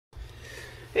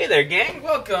Hey there, gang.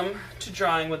 Welcome to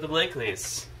Drawing with the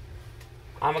Blakleys.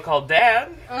 I'm called Dad.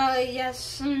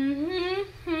 Yes. And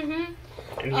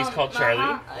he's called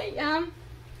Charlie.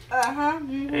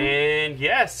 And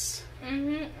yes.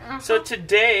 So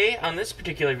today, on this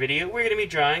particular video, we're going to be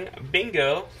drawing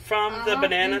Bingo from the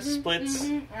Banan Splits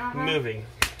movie.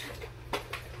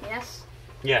 Yes.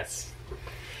 Yes.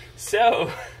 So,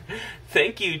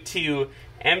 thank you to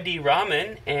Md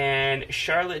Rahman and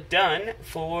Charlotte Dunn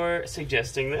for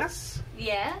suggesting this.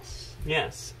 Yes.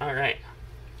 Yes. All right.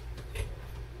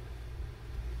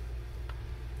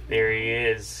 There he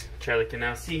is. Charlie can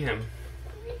now see him.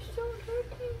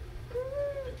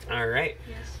 All right.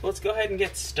 Yes. Let's go ahead and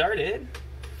get started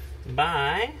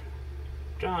by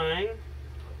drawing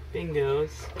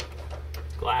Bingo's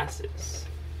glasses.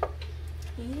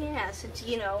 Yeah, since,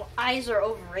 eyes are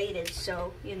overrated,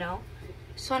 so,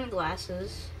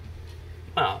 sunglasses.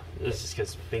 Well, this is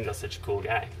because Bingo's such a cool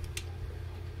guy.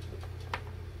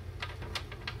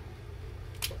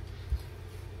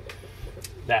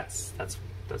 That's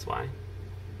why,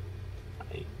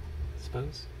 I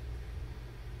suppose.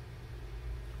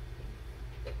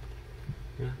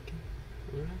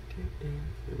 Rockin' and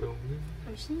rollin'.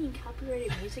 Are you singing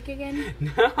copyrighted music again?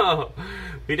 No,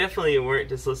 we definitely weren't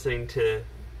just listening to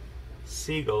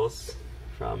seagulls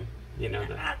from, the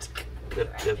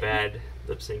bad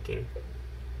lip syncing.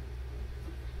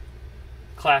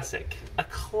 Classic. A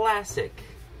classic.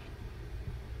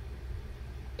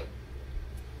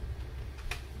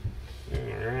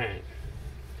 Alright.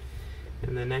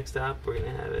 And then next up, we're going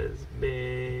to have his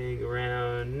big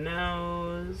round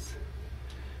nose.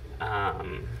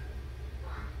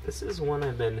 This is one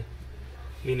I've been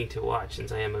meaning to watch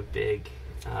since I am a big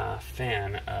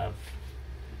fan of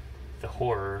the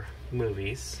horror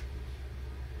movies.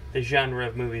 The genre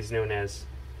of movies known as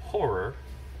horror.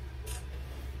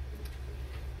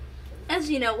 As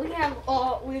you know, we have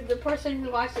the person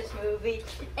who watched this movie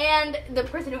and the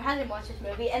person who hasn't watched this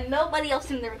movie, and nobody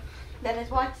else in there that has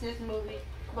watched this movie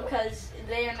because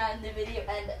they are not in the video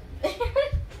and they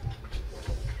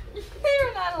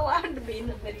are not allowed to be in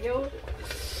the video.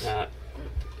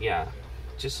 Yeah.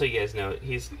 Just so you guys know,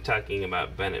 he's talking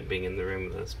about Bennett being in the room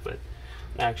with us, but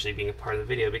not actually being a part of the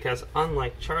video, because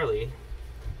unlike Charlie,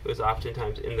 who is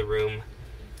oftentimes in the room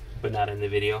but not in the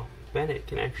video, Bennett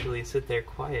can actually sit there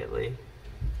quietly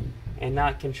and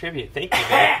not contribute. Thank you,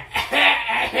 Bennett.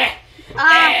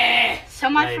 So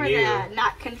much for the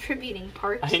not contributing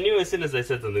part. I knew as soon as I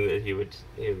said something that he would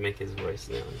make his voice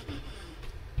known.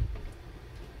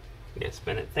 Yes,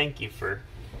 Bennett, thank you for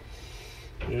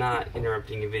not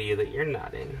interrupting a video that you're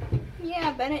not in.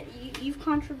 Yeah, Bennett, you've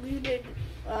contributed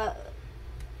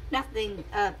nothing,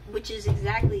 which is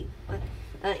exactly,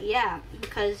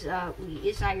 because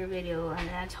it's not your video, and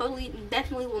I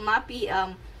definitely will not be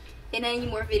in any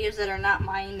more videos that are not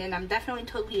mine, and I'm definitely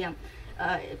totally,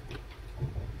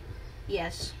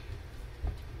 yes.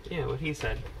 Yeah, what he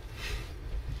said.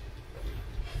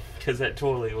 Because that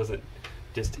totally wasn't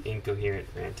just incoherent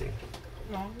ranting.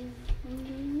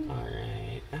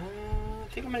 Alright, I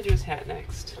think I'm going to do his hat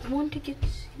next. I want to get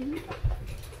sued.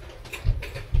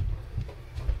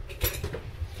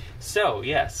 So,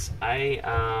 yes,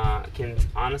 I can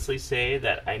honestly say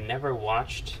that I never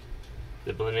watched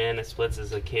the Banan Splits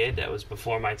as a kid. That was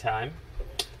before my time.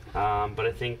 But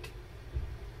I think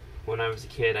when I was a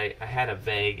kid, I had a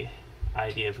vague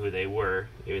idea of who they were,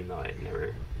 even though I'd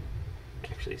never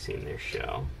actually seen their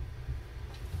show.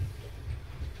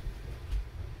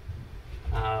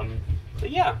 But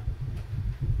yeah,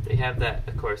 they have that,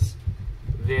 of course,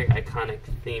 very iconic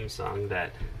theme song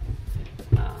that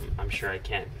I'm sure I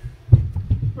can't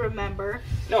remember.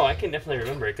 No, I can definitely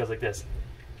remember. It goes like this.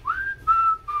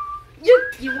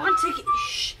 You want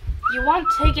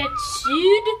to get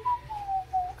sued?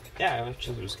 Yeah, I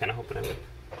actually was kind of hoping I would.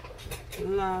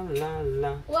 La la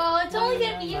la. Well, it's only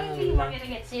gonna be you who are gonna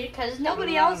get sued because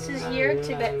nobody else is here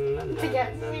to get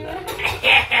sued.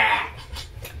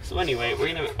 So anyway,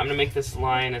 I'm gonna make this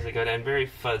line as I go down very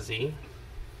fuzzy.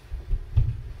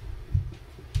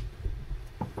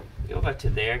 Go about to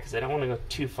there because I don't want to go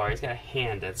too far. He's got a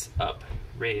hand that's up,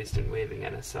 raised and waving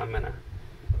at us, so I'm gonna.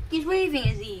 He's waving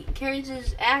as he carries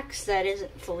his axe that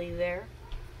isn't fully there.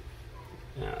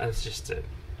 No, that's just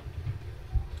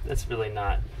that's really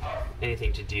not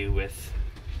anything to do with.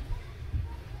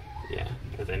 Yeah,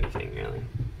 with anything really.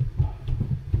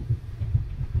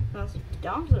 Well,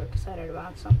 dogs are excited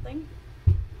about something.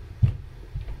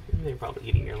 They're probably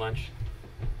eating your lunch.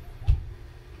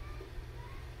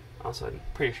 Also, I'm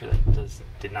pretty sure that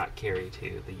did not carry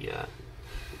to the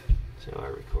So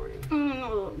our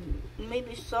recording.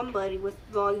 Maybe somebody with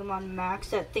volume on max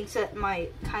that thinks that my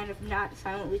kind of not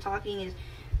silently talking is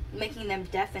making them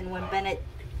deafen when Bennett.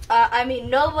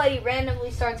 Nobody randomly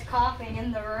starts coughing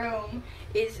in the room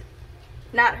is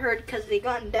not heard because they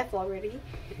gotten deaf already.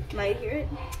 Okay. Might hear it.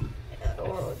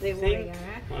 They think were.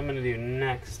 what I'm gonna do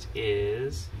next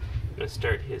is I'm gonna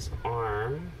start his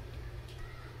arm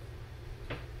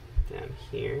down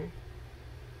here.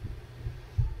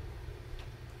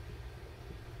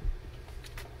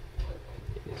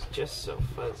 It's just so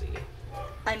fuzzy.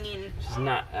 Which is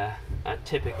not a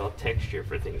typical texture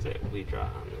for things that we draw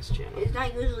on this channel. It's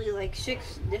not usually like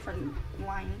 6 different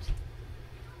lines.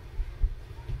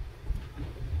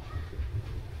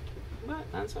 But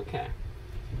that's okay.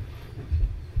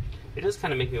 It does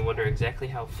kind of make me wonder exactly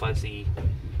how fuzzy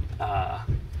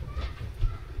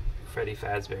Freddy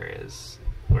Fazbear is,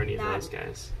 or any of those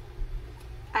guys.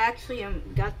 I actually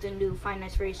got the new Five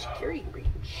Nights at Freddy's security breach.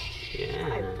 Yeah.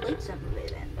 I played some of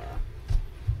it,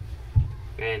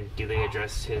 And do they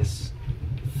address his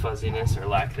fuzziness or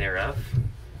lack thereof?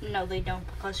 No, they don't,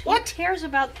 because who cares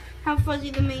about how fuzzy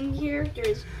the main character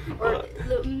is, or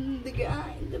the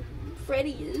guy, the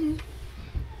Freddy is?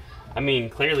 I mean,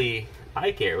 clearly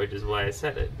I care, which is why I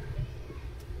said it.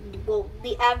 Well,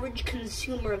 the average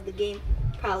consumer of the game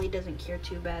probably doesn't care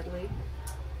too badly.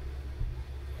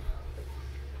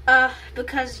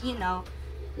 Because, you know,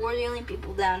 we're the only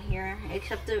people down here,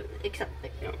 except Okay.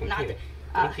 not the...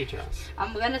 Thank you, Charles.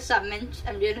 I'm gonna stop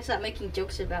making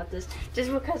jokes about this,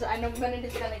 just because I know Bennett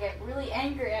is gonna get really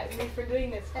angry at me for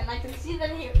doing this, and I can see that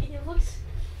he looks.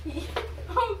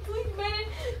 Oh, please, Bennett,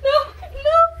 no,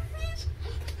 please.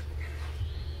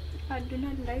 I do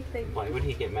not like that. Why would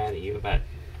he get mad at you about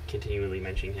continually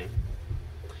mentioning him?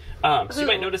 So you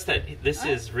might notice that this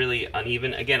is really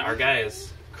uneven. Again, our guy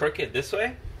is crooked this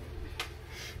way.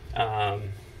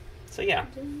 So yeah.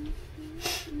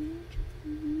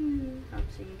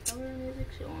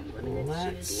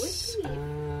 Let's,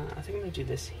 I think I'm going to do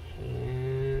this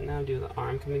hand. Now do the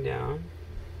arm coming down.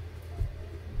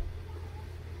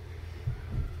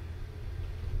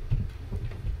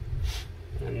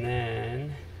 And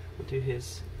then we'll do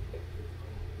his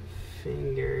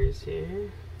fingers here.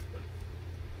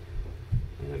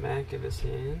 On the back of his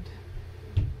hand.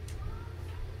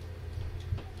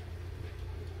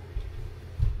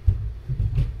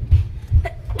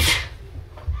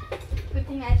 Good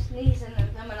thing I sneeze and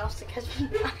there's no one else to catch me.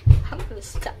 I'm gonna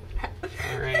stop now.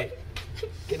 Alright.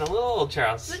 Getting a little old,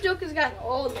 Charles. The joke has gotten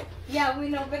old. Yeah, we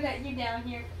know, but you down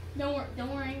here. Don't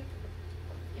worry.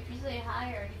 If you say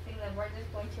hi or anything, then we're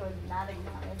just going to not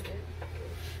acknowledge it.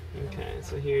 Okay,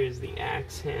 so here's the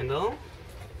axe handle.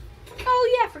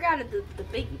 Oh yeah, I forgot the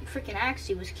big freaking axe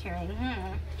he was carrying.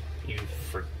 You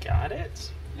forgot it?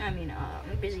 I'm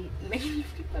busy making you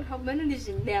think about how Bennett is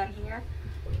down here.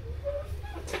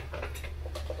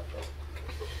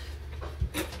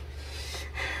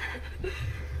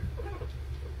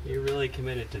 You're really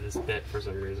committed to this bit for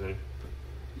some reason.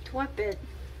 To what bit?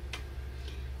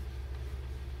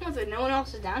 Was it no one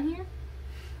else is down here?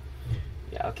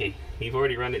 Yeah, okay. You've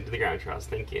already run it into the ground, Charles.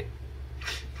 Thank you.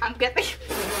 I'm getting...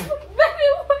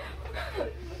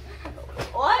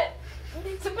 What?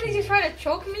 Did somebody just try to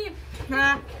choke me?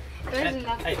 Nah. There's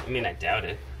nothing. I mean, I doubt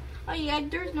it. Oh yeah,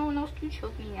 there's no one else to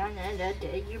choke me on.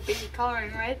 You're busy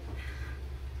coloring, right?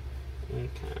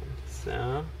 Okay,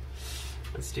 so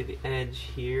let's do the edge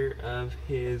here of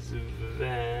his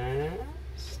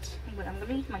vest. But I'm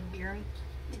gonna use my gearing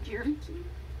key.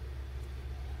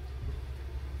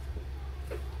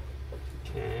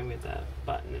 Okay, with that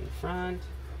button in front.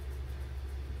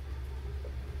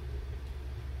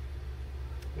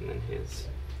 And then his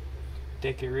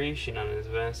decoration on his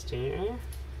vest here.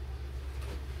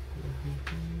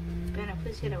 Bennett,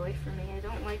 please get away from me. I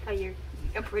don't like how you're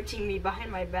approaching me behind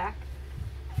my back.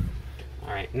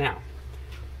 Alright, now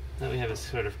we have a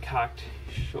sort of cocked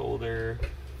shoulder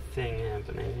thing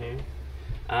happening here.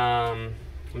 I'm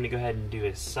going to go ahead and do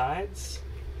his sides.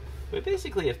 We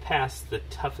basically have passed the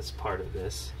toughest part of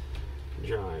this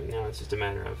drawing. Now it's just a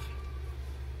matter of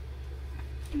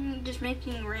just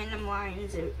making random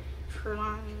lines for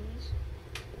lines.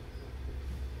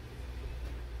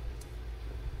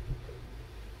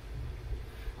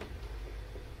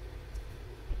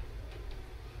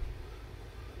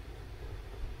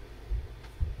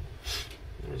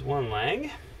 There's one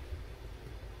leg.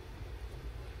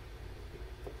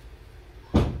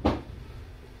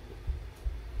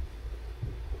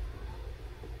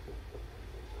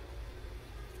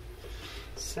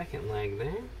 Second leg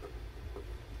there.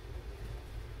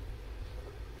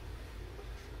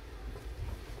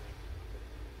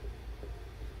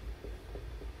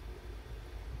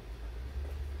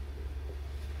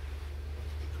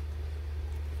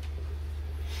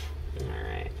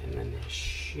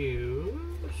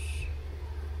 shoes.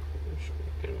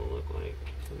 They're gonna look like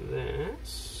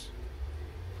this.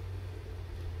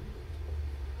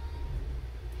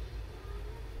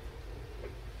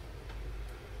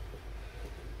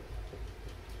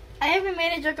 I haven't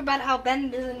made a joke about how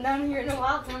Ben isn't down here in a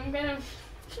while,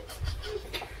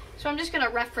 so I'm just gonna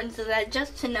reference that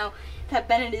just to know that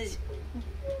Bennett is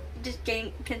just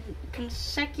getting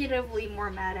consecutively more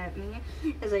mad at me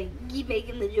as I keep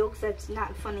making the jokes that's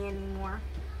not funny anymore.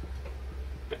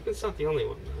 It's not the only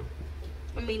one,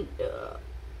 though. I mean,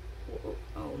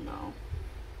 oh no.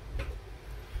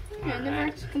 I never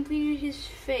Alright. completed his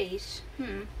face.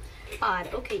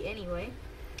 Odd. Okay, anyway.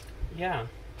 Yeah,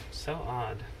 so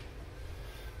odd.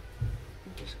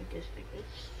 Just like this, like this.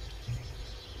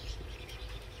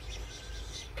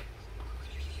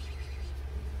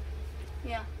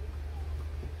 Yeah.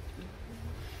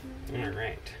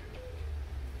 Alright.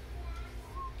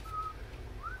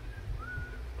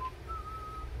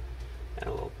 Add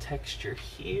a little texture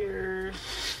here.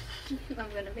 I'm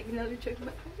gonna make another joke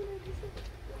about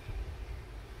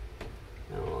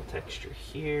Add a little texture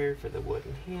here for the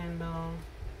wooden handle.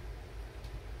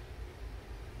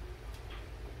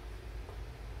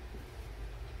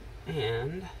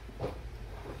 And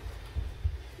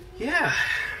yeah,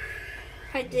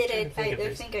 I did it. I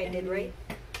there's think I did, right?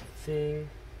 Anything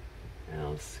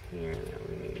else here that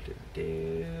we need to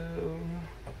do?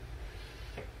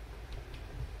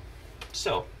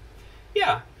 So,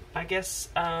 yeah, I guess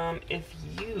if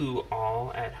you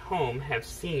all at home have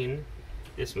seen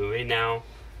this movie, now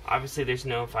obviously there's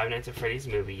no Five Nights at Freddy's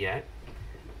movie yet.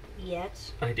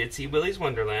 Yes. I did see Willy's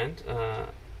Wonderland,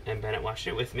 and Bennett watched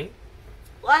it with me.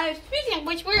 Well, speaking of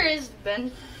which, where is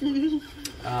Ben?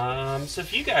 So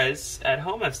if you guys at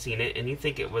home have seen it and you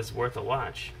think it was worth a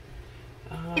watch,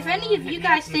 If any of hit you me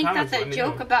guys up in the think comments, that let the me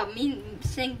joke know. about me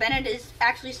saying Bennett is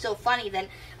actually so funny, then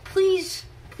please,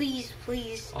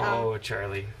 Oh,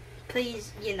 Charlie,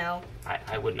 please, you know,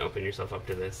 I wouldn't open yourself up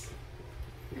to this.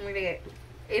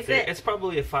 It's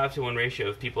probably a 5-to-1 ratio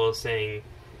of people saying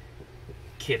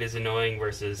kid is annoying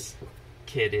versus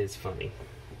kid is funny.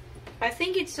 I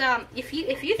think it's if you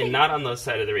think And not on the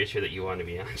side of the ratio that you want to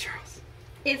be on, Charles.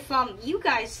 if you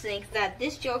guys think that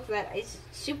this joke that is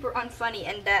super unfunny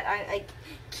and that I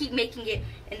keep making it,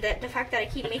 and that the fact that I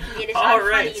keep making it is All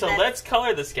unfunny. right, so that, let's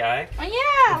color this guy. Oh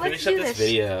yeah, and let's finish do up this this.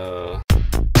 video.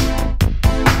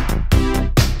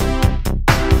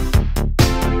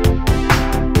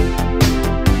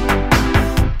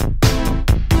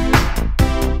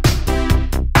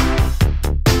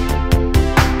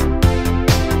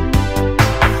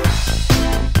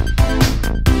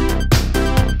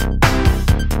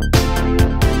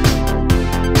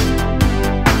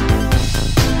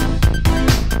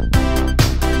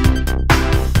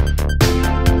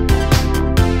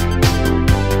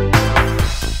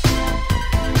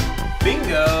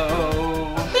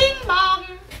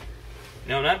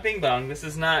 Bing Bong. This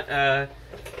is not,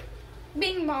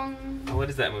 Bing bong. what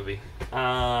is that movie?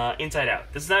 Inside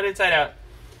Out. This is not Inside Out.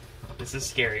 This is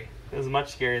scary. This is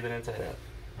much scarier than Inside Out.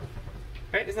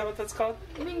 Right? Isn't that what that's called?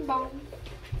 Bing bong.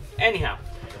 Anyhow.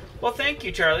 Well, thank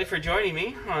you, Charlie, for joining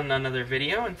me on another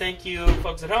video, and thank you,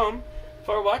 folks at home,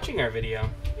 for watching our video.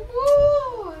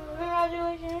 Woo!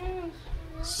 Congratulations.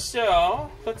 So,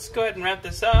 let's go ahead and wrap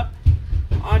this up.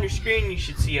 On your screen, you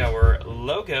should see our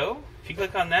logo. If you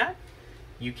click on that,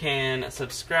 you can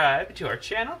subscribe to our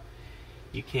channel.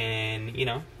 You can, you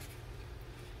know,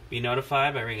 be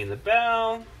notified by ringing the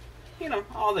bell. You know,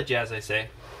 all the jazz I say.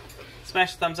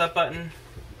 Smash the thumbs up button.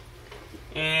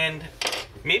 And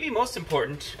maybe most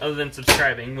important, other than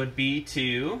subscribing, would be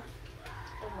to,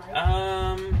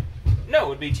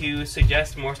 would be to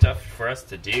suggest more stuff for us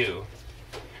to do.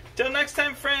 Till next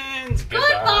time, friends. Good